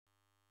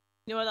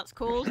You know what that's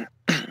called?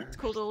 It's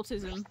called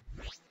autism.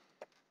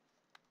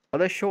 Are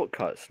there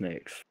shortcuts,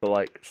 Nyx, for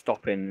like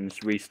stopping and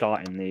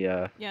restarting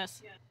the?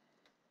 Yes.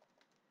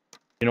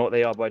 You know what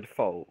they are by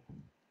default?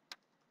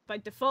 By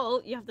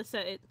default, you have to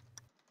set it.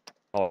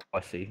 Oh,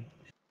 I see.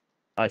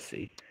 I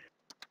see.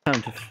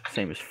 Kind of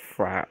same as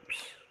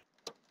fraps.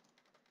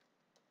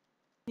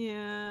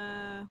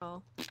 Yeah.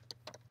 Well.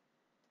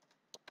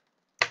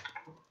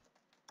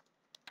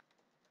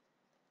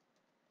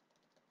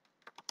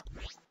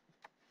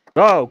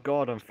 Oh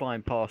god, I'm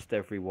flying past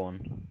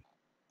everyone.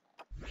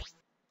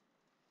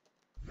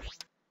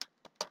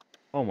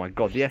 Oh my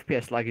god, the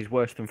FPS lag is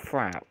worse than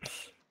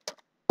fraps.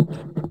 I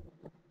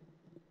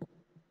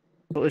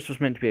thought this was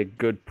meant to be a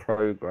good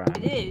program.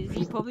 It is.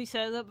 You probably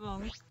set it up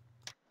wrong.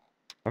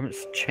 I haven't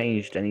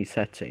changed any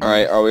settings.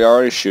 Alright, are we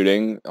already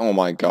shooting? Oh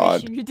my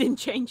god. You didn't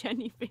change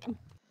anything.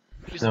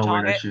 Who's No, the we're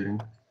target? not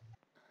shooting.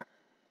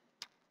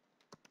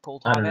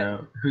 Cool I target.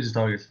 don't know. Who's the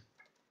target?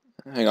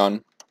 Hang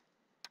on.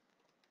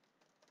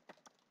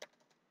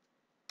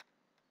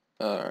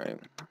 Alright.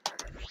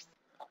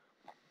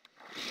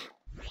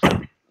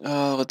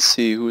 Let's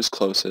see, who is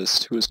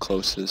closest? Who is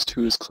closest?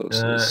 Who is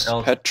closest?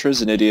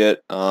 Petra's an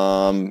idiot,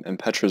 and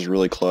Petra's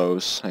really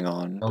close. Hang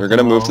on. They're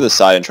gonna move to the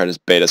side and try to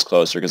bait us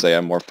closer because they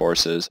have more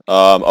forces.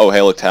 Oh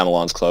hey, look,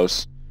 Tamalon's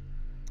close.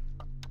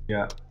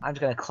 Yeah. I'm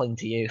just gonna cling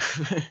to you.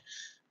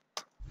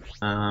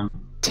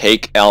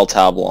 Take El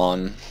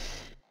Tablon.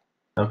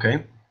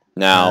 Okay.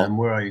 Now.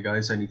 Where are you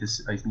guys? I need to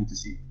see.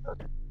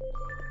 Okay.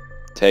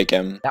 Take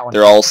him. That one.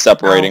 They're all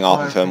separating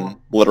off of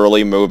him.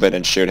 Literally move it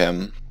and shoot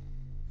him.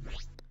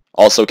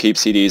 Also keep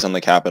CDs on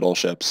the capital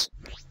ships.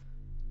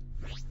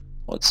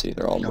 Let's see,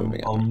 they're all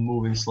moving. I'm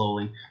moving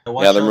slowly.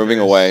 Yeah, they're moving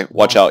away.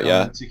 Watch out,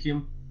 yeah. To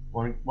him.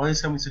 One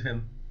is coming to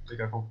him. Be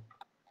careful.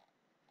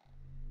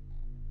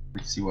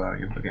 Let's see, where are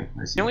you? Okay,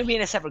 I see. Can we be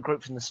in a separate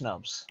group from the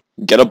snubs?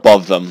 Get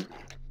above them.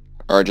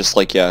 Or just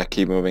like, yeah,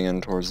 keep moving in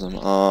towards them.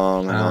 Hang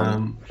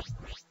on.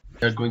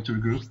 They're going to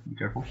regroup. Be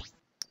careful.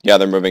 Yeah,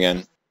 they're moving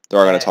in.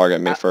 They're gonna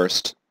target me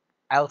first.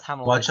 El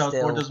Tamalon. Watch out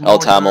for those El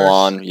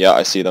Tamalon. Yeah,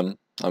 I see them.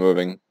 I'm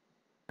moving.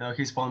 No,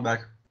 he's falling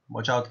back.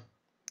 Watch out.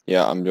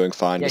 Yeah, I'm doing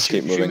fine. Yeah, just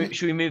keep moving.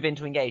 Should we move in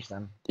to engage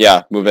them?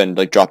 Yeah, move in.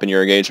 Like, drop in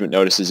your engagement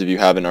notices if you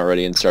haven't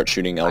already and start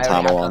shooting El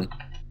Tamalon.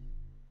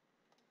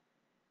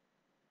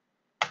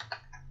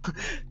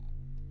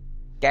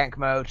 Gank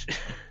mode.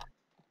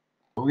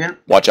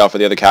 Watch out for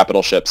the other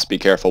capital ships. Be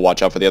careful.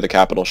 Watch out for the other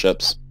capital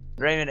ships.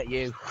 They're aiming at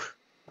you.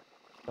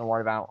 Don't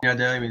worry about. Yeah,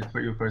 they're aiming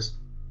for you first.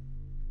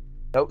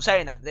 Nope,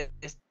 saying that.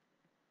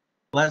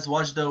 Let's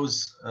watch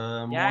those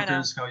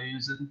mortars, how you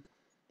use it.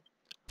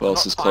 Who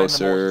else is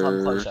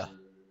closer?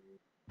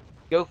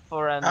 Go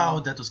for Oh,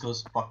 that was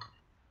close. Fuck.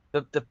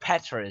 The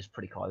Petra is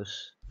pretty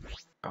close.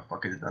 Oh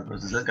fuck it, that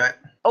was that guy.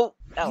 Oh,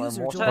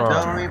 mortar.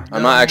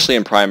 I'm not actually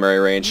in primary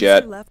range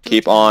yet.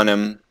 Keep on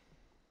him.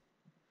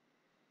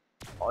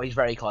 Oh, he's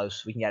very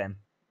close. We can get him.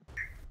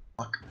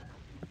 Fuck.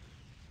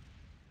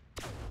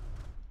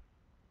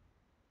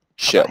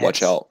 Shit,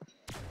 watch out.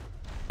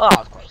 Oh, that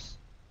was close.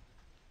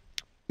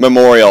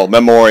 Memorial,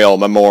 memorial,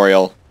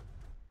 memorial.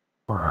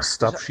 Oh,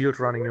 stop shield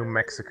running, you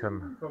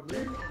Mexican.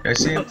 I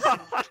see him.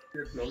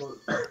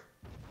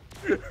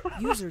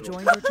 User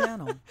joined your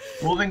channel.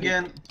 Moving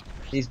in.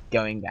 He's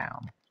going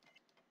down.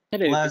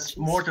 Last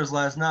mortars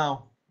last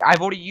now.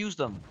 I've already used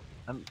them.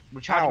 I'm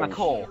recharging my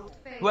core.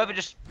 Whoever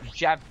just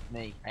jabbed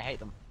me, I hate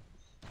them.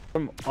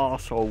 Some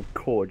arsehole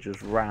core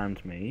just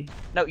rammed me.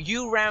 No,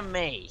 you ran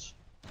me.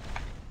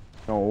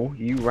 No,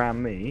 you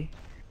ran me.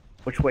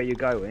 Which way you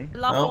going?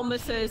 Love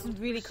Officer is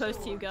really close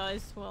to you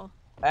guys. Well.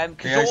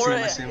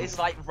 Kazora is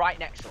like right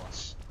next to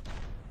us.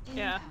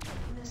 Yeah.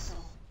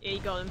 Yeah, you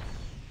got him.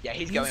 Yeah,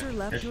 he's going.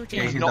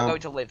 Yeah, he's not going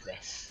to live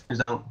this. He's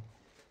down.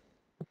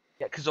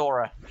 Yeah,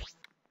 Kazora.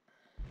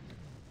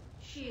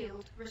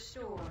 Shield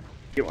restored.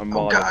 Get my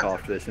Marduk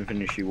after this and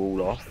finish you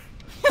all off.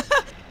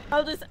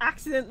 I'll just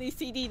accidentally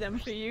CD them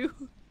for you.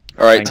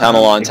 Alright,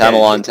 Tamalon,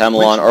 Tamalon,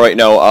 Tamalon. Alright,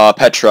 no,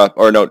 Petra.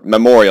 Or no,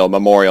 Memorial,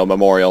 Memorial,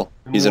 Memorial.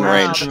 He's in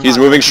range. He's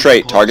moving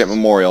straight. Target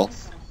Memorial.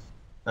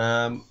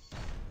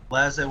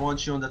 Laz, I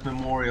want you on that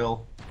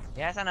memorial.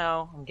 Yes, I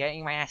know. I'm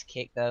getting my ass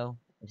kicked though.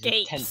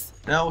 Gates.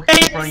 No,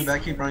 keep running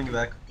back, keep running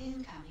back. You're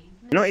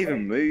not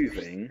even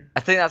moving.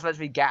 I think that's meant to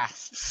be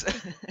gasps.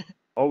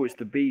 Oh, it's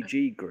the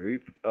BG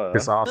group.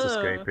 His ass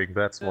escaping,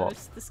 that's what.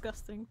 It's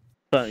disgusting.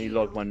 Certainly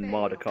log my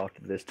Marduk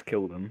after this to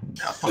kill them.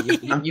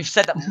 You've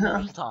said that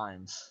multiple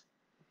times.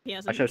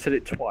 Actually, I've said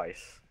it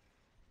twice.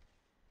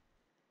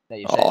 No,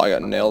 oh, I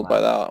got nailed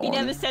by that He one.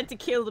 never said to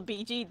kill the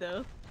BG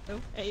though.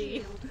 Oh,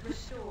 hey.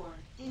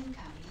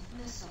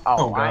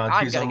 Oh, God,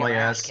 I'm he's gonna on get my my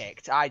ass ass.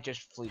 kicked. I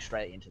just flew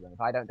straight into them.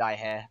 If I don't die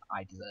here,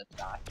 I deserve to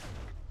die.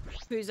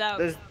 Who's out?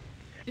 There's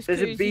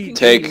a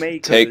BG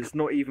maker that's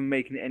not even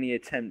making any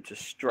attempt to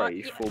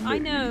strafe or move. I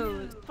know,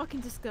 it's fucking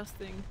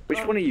disgusting.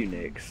 Which one are you,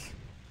 Nyx?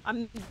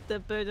 I'm the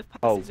bird of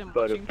Oh, passage. I'm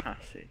bird watching. of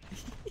passage.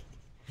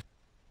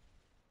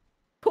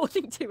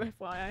 Porting to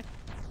FYI.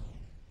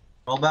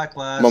 Fall back,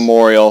 Laz.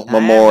 Memorial,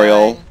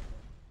 Memorial.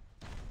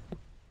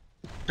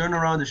 Turn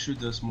around and shoot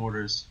those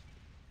mortars.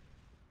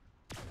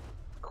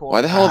 call.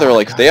 Why the hell they're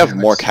like, they have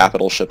more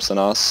capital ships than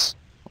us.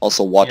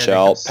 Also, watch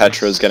out,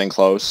 Petra's getting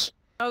close.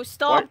 Oh,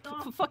 stop!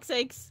 For fuck's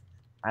sakes.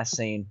 I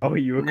seen. Oh,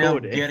 you I'm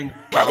recorded? getting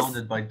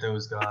pounded by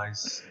those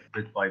guys,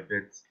 bit by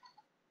bit.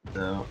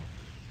 So...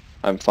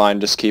 I'm fine,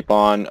 just keep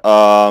on.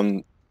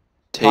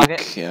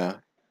 Target. Yeah.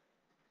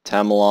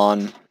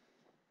 Tamalon.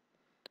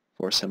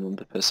 Force him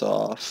to piss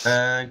off.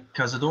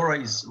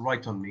 Cazadora is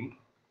right on me.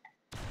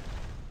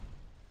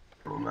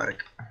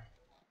 Problematic.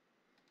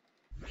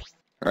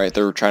 Alright,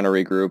 they're trying to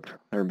regroup.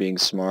 They're being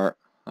smart.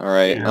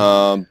 Alright,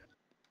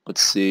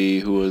 let's see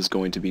who is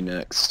going to be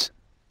next.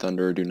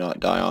 Thunder, do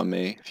not die on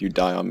me. If you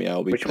die on me,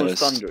 I'll be pissed. pissed.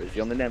 Which one's Thunder? Is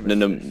he on the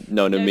Nemesis?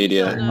 No,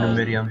 Numidia.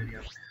 Numidia.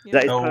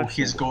 Yeah. Oh,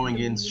 he's going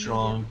in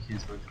strong.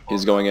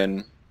 He's going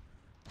in.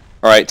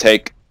 Alright,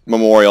 take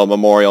Memorial.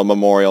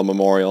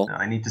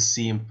 I need to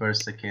see him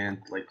first. I can't,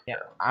 like... Yeah,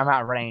 I'm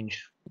out of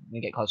range. Let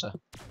me get closer.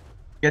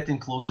 Get in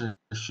closer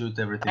to shoot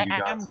everything you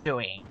got. I'm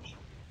doing.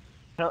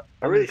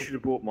 I really should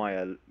have bought my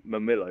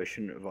Mamillo,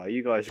 shouldn't have I?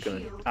 You guys are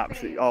gonna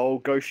absolutely... Oh,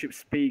 Ghost Ship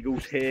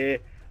Spiegel's here.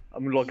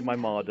 I'm logging my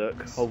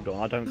Marduk. Hold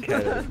on, I don't care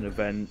that it's an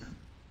event.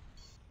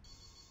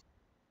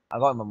 I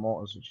got him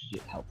Immortals, which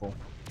is helpful.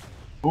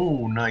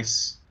 Oh,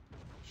 nice.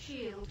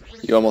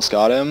 You almost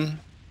got him?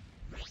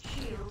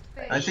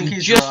 I think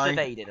he's just right.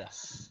 evaded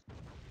us.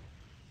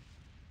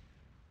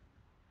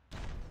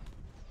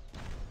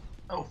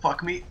 Oh,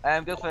 fuck me.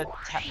 Go for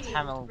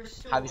Tamil.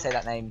 How do you say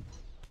that name?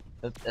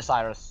 The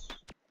Sairs.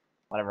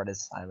 Whatever it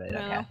is, I really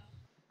don't care.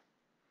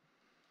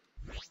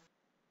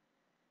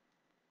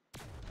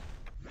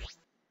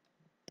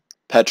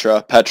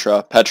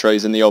 Petra,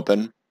 he's in the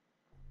open.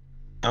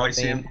 Oh, I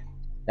see him.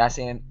 Yeah, I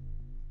see him.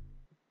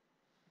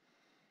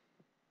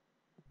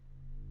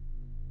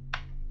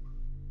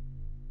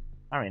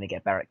 I'm gonna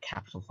get Barrett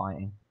capital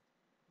fighting.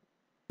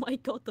 My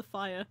god, the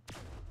fire.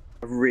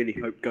 I really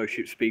hope Ghost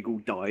Ship Spiegel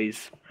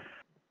dies.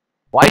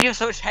 Why do you have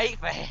so much hate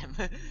for him?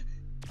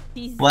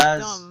 He's Blaz.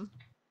 dumb.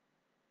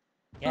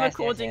 Yes, I'm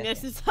recording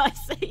yes. this as I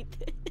say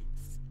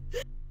this.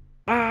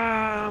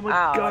 Ah, my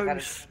Ow,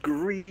 ghost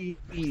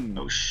scream.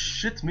 Oh,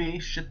 shit me.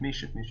 Do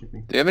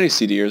you have any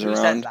CDers Who says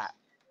around? that?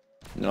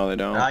 No, they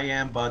don't. I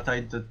am, but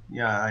I did.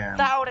 Yeah, I am.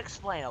 That would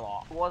explain a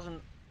lot. It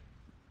wasn't.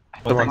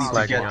 But I Someone's need to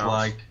lagging get out.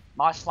 like.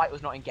 My slide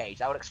was not engaged.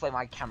 That would explain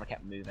why my camera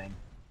kept moving.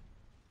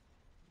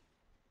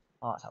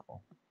 Oh, that's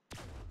helpful.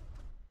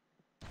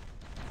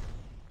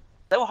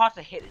 They were hard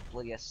to hit this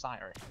bloody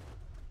Sairs.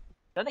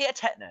 Don't they get a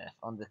tech nerf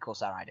on the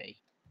Corsair ID?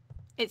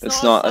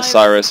 It's not a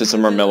Sairs, it's a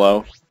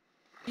Murmillo.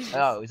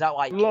 Oh, is that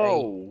like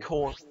Lol. a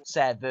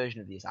Corsair version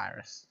of the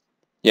Osiris?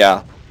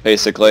 Yeah,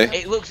 basically.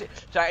 It looks.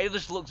 Sorry, it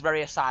just looks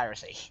very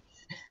Osiris-y.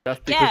 That's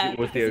because Yeah, it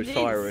was the because it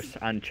Osiris is.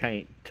 and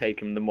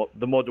taken.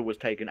 The model was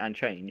taken and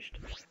changed.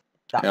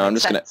 That Yeah, I'm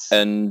makes just gonna sense.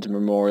 end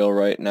Memorial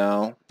right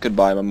now.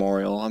 Goodbye,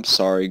 Memorial. I'm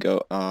sorry,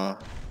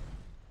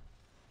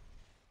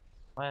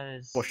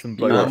 Where's... Watch them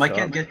blow us I up.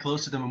 can't get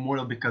close to the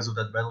memorial because of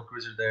that battle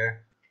cruiser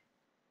there.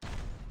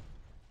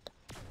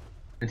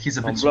 And he's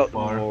a I'll bit blow so up the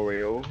far.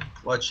 Memorial.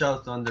 Watch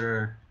out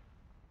under.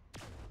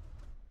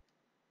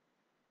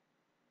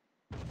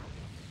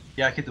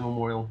 Yeah, I hit the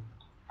memorial.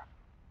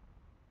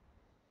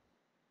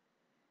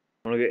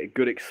 I want to get a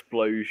good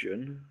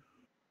explosion.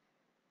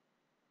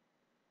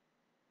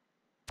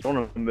 I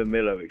want a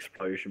Mamillo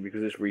explosion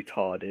because it's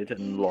retarded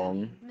and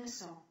long.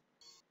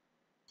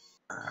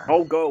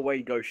 Oh, go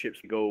away, Ghost Ships,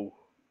 go.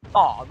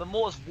 Oh, the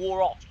Moors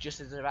wore off just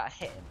as they're about to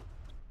hit him.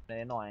 They're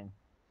annoying.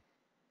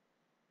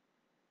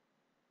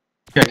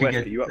 Yeah, I West,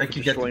 are you up for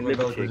can get destroying the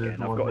battle Liberty cruiser again?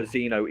 if I've you got a want.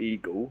 Xeno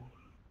Eagle.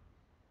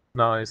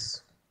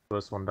 Nice.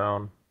 First one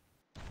down.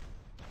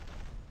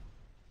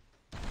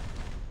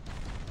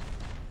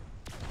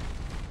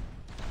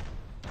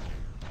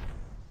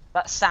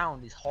 That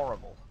sound is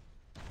horrible.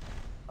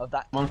 Of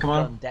that Come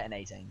on. gun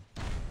detonating.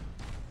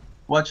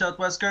 Watch out,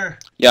 Wesker!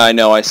 Yeah, I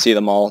know, I see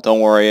them all. Don't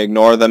worry,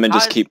 ignore them and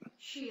just How's- keep...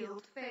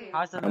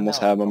 How's the I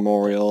almost Memorial? have The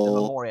Memorial...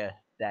 Memoria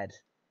dead.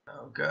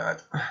 Oh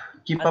god.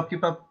 Keep up,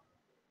 keep up.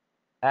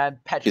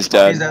 Petra's He's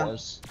dead. He's down.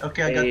 Moors.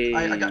 Okay,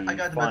 I got the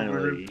battle finally.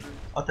 cruiser.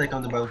 I'll take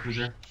on the battle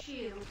cruiser.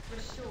 Shield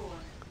restored.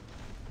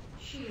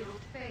 Shield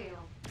failed.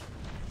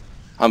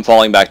 I'm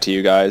falling back to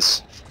you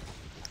guys.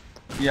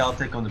 Yeah, I'll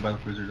take on the battle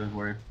cruiser, don't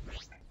worry.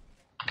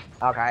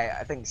 Okay,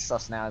 I think it's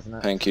sus now, isn't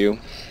it? Thank you.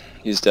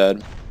 He's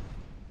dead.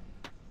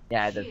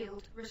 Yeah, the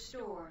Shield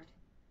restored.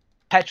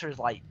 Petra's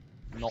like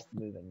not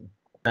moving.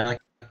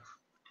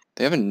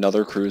 They have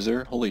another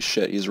cruiser? Holy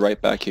shit, he's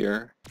right back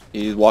here.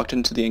 He walked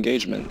into the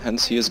engagement,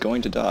 hence he is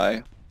going to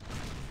die.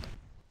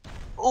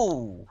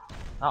 Ooh,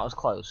 that was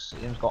close.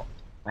 Ian's got.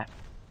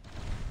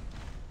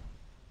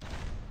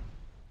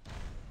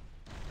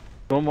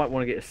 Someone might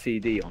want to get a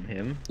CD on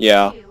him.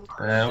 Yeah. Shield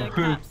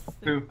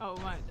Who? Oh,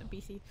 right, the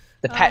BC.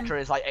 The Petra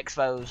is like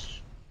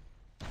exposed.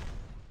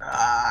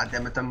 Ah,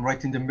 damn it, I'm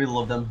right in the middle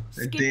of them.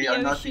 They are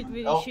Scipio not. should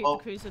really Oh, shoot oh.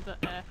 the cruiser,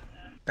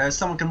 but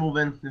Someone can move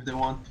in if they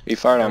want. He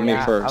fired on me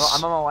Yeah, first.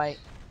 I'm on my way.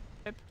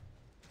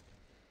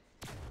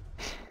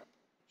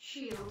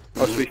 Shield.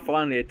 Oh, so he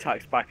finally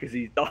attacks back as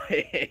he's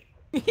dying.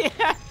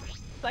 yeah.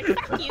 Like,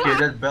 fuck you. Okay,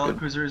 that battle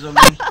cruiser is on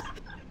me.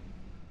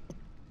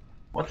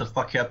 What the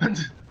fuck happened?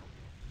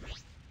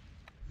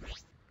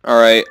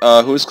 Alright,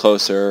 who's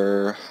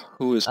closer?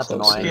 Who is That's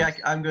closer? annoying.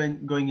 Okay, I'm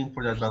going in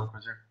for that battle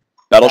cruiser.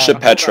 Battleship Yeah.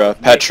 Petra,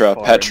 Petra,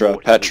 Petra,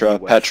 Petra,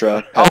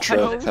 Petra, Oh, Petra,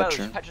 Petra's exposed.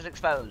 Petra. Petra's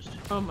exposed.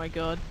 Oh my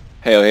god.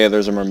 Hey,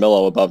 there's a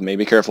Murmillo above me.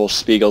 Be careful,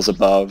 Spiegel's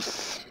above.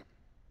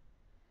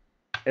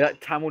 Hey, that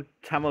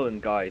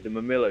Tamerlan guy, the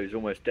Murmillo's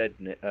almost dead.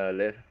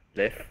 Lith.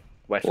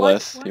 West.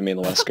 Lith, What? you mean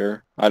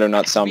Lesker? I do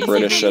not sound What?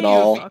 British at You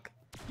all. fuck.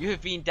 You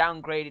have been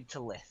downgraded to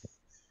Lith.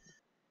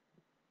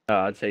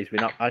 I'd say he's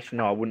been up. Actually,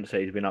 no, I wouldn't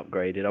say he's been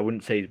upgraded. I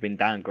wouldn't say he's been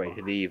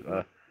downgraded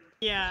either.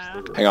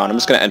 Yeah. Hang on, I'm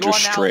just gonna enter You are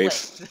now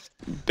strafe Lith.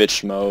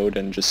 bitch mode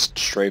and just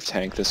strafe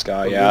tank this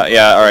guy.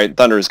 Yeah, alright,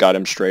 Thunder's got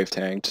him strafe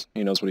tanked.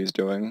 He knows what he's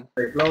doing.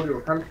 Hey Claudio,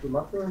 kannst du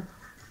machen?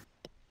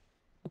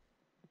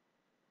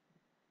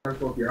 Kannst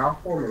du auf die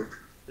Haarformel?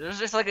 There's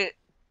just like a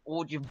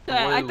audio.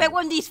 I bet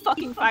one of these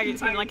fucking faggots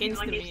can like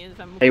insta me as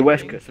I'm Hey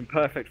recording. Wesker, some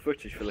perfect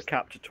footage for the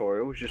cap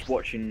tutorial. Just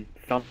watching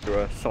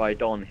Thunderer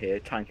side on here,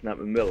 tanking that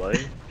Murmillo.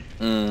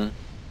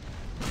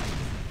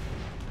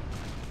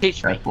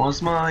 Teach me. That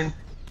was mine.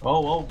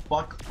 Oh,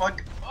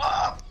 fuck.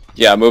 Ah!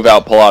 Yeah, move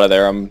out, pull out of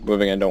there. I'm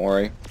moving in, don't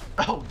worry.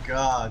 Oh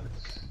god.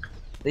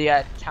 The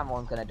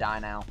Tamerlan's gonna die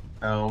now.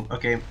 Oh,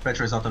 okay,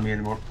 Petra's not on me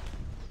anymore.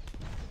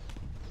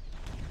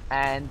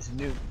 And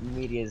new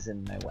media's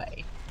in my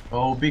way.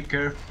 Oh, be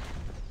careful.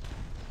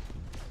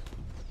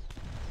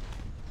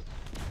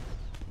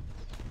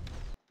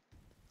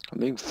 I'm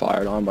being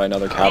fired on by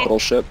another capital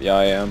ship? Yeah,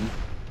 I am.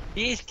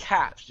 These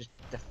caps just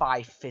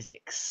defy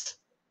physics.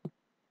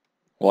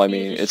 Well, I Piece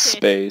mean, of it's shit.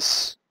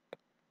 space.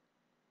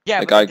 Yeah,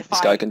 This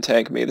but guy can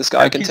tank me. This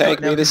guy can he's tank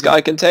not- me. no, This he's not.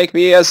 guy can tank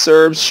me. Yes,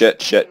 Serbs.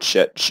 Shit.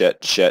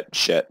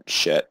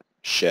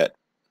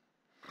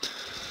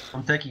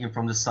 I'm taking him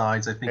from the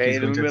sides. I think Hey, he's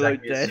going to the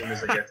attack me Murmillo as dead. soon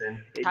as I get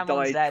in. It Tamerlan's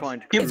died dead. trying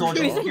to Keep kill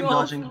dodging, himself. keep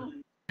dodging.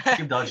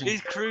 Keep dodging.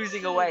 He's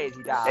cruising away as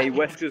he dies. Hey,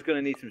 Wesker's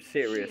gonna need some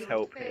serious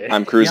help here.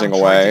 I'm cruising yeah,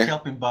 I'm trying to away.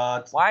 help him,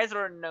 but... Why is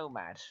there a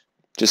nomad?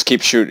 Just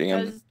keep shooting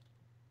him.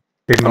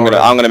 Because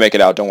I'm gonna make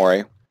it out. Don't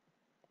worry.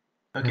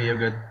 Okay, you're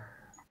good.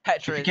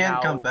 Petra If you is can't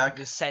now come back-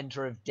 the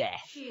center of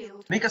death.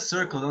 Shield. Make a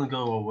circle, don't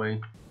go away.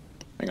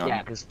 Hang on.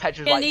 Yeah, because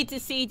Petra's you'll like... need to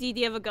CD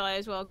the other guy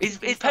as well. 'cause Is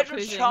he can start Petra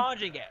cruising.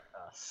 charging at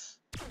us?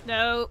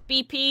 No,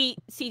 BP,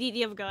 CD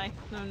the other guy.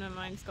 No, never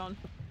mind, it's gone.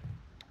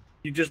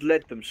 You just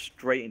led them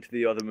straight into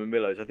the other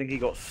Murmillos. I think he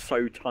got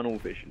so tunnel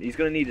vision. He's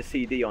gonna need a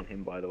CD on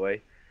him, by the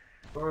way.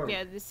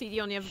 Yeah, the CD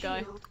on the other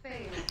guy. Shield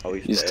failed. Oh,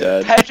 He's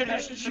dead. Petra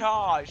just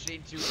charged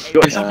into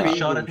Got a... his Somebody Yeah.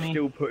 shot at Beagle me.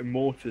 still putting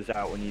mortars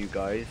out on you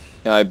guys.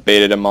 Yeah, I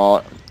baited him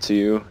all to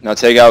you. Now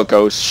take out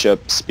Ghost Ship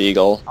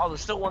Spiegel. Oh,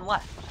 there's still one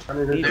left.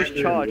 He's just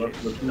charging.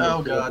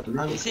 Oh god, Is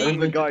I think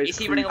the he, guy's is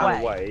he running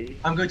cruising away?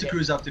 I'm going to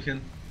cruise up to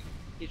him.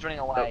 He's running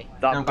away.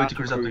 That I'm going to battle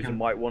cruise up to cruiser him.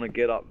 might want to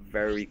get up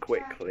very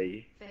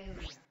quickly. Failure.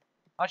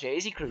 Actually,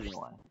 is he cruising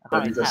away? I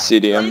can't even tell.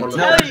 CD I him. didn't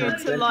No, tell you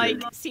to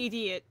like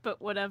CD it,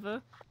 but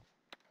whatever.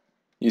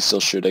 He's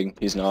still shooting.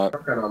 He's not.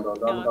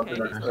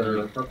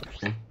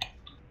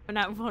 And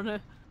out of honor.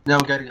 No, I'll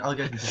get him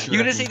to shoot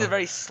You're at gonna me. see the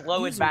very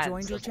slow User advance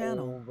joined your of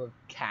channel. all the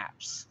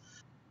caps.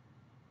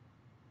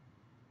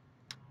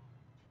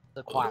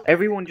 The quiet.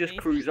 Everyone just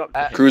cruise up to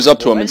him. Cruise up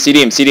to him and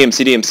CD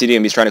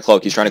him. He's trying to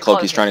cloak. He's trying to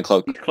cloak. He's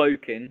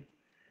cloaking.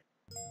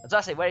 I was about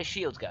to say, where does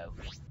shields go?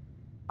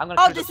 I'm gonna.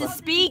 Oh, cruise this up is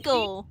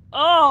Spiegel!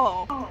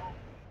 Oh!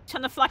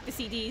 Trying to flag the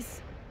CDs.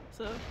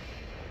 So.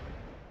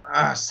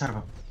 Ah, son of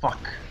a fuck.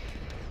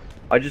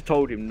 I just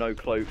told him no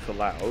cloaks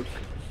allowed.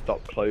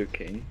 Stop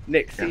cloaking.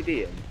 Nick,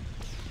 CD him.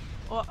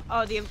 Oh,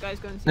 the other guy's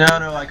going to. No,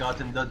 I got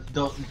him.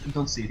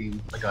 Don't see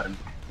him. I got him.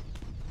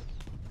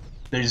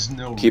 There's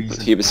no reason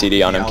Keep a for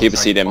CD on the him. Keep a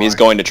outside CD on him. He's fire.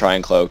 going to try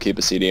and cloak. Keep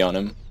a CD on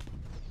him.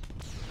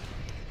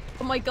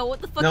 Oh my god,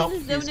 what the fuck No,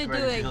 is this he's Zona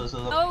ready to doing? kill us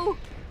all. Oh!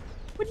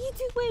 What are you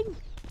doing?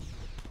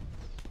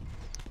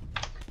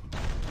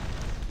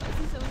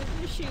 Is Zona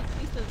gonna shoot?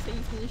 Please don't say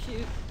he's gonna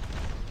shoot.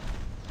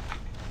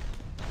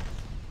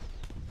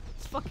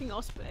 It's fucking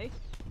Osprey.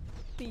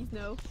 Please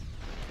no.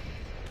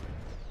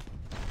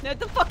 No,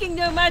 the fucking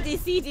Nomad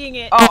is seeding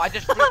it! Oh, I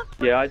just.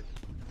 Yeah,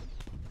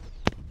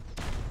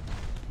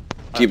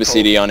 Keep a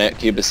CD on it.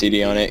 Keep a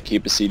CD on it.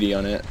 Keep a CD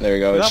on it. There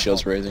you go. His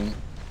shield's raising.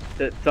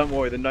 Don't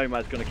worry, the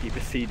Nomad's gonna keep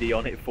a CD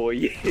on it for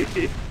you.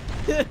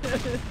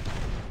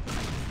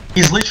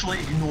 He's literally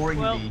ignoring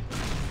Well- me.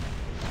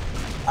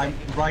 I'm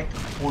right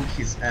on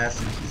his ass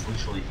and he's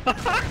literally...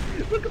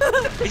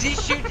 Is he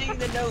shooting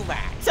the nomad?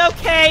 It's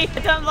okay! I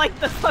don't like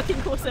the fucking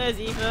Corsairs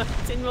either.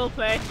 It's in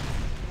roleplay.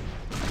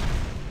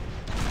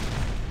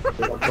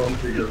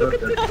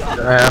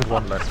 And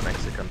one less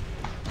Mexican.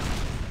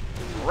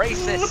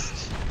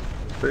 Racist.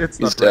 It's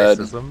He's not dead.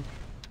 racism.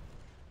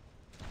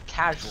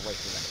 Casual racism.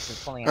 This is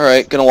something else.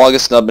 Alright, gonna log a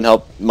snub and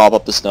help mop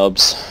up the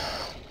snubs.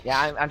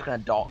 Yeah, I'm gonna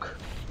dock.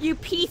 You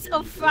piece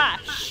of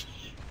thrash!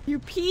 You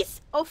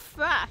piece of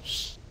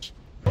thrash!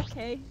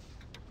 Okay.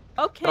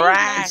 Okay, Thrash.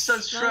 nice,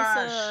 It's so nice,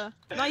 trash.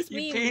 nice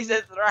You meme. piece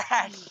of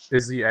trash.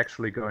 Is he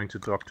actually going to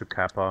dock to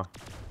Kappa?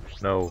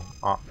 No.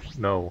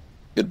 No.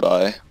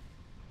 Goodbye.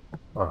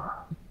 Ugh.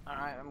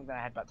 Alright, I'm gonna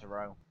head back to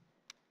Rome.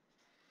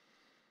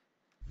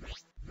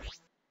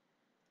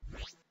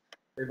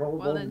 Ey,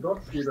 warum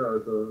dodgt jeder,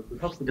 Alter?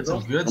 Das hast du Get some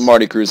gedacht. good. I'm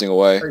already cruising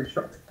away. Ey,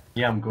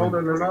 Yeah, I'm hau going.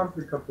 deine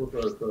Nase kaputt,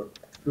 Alter.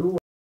 Du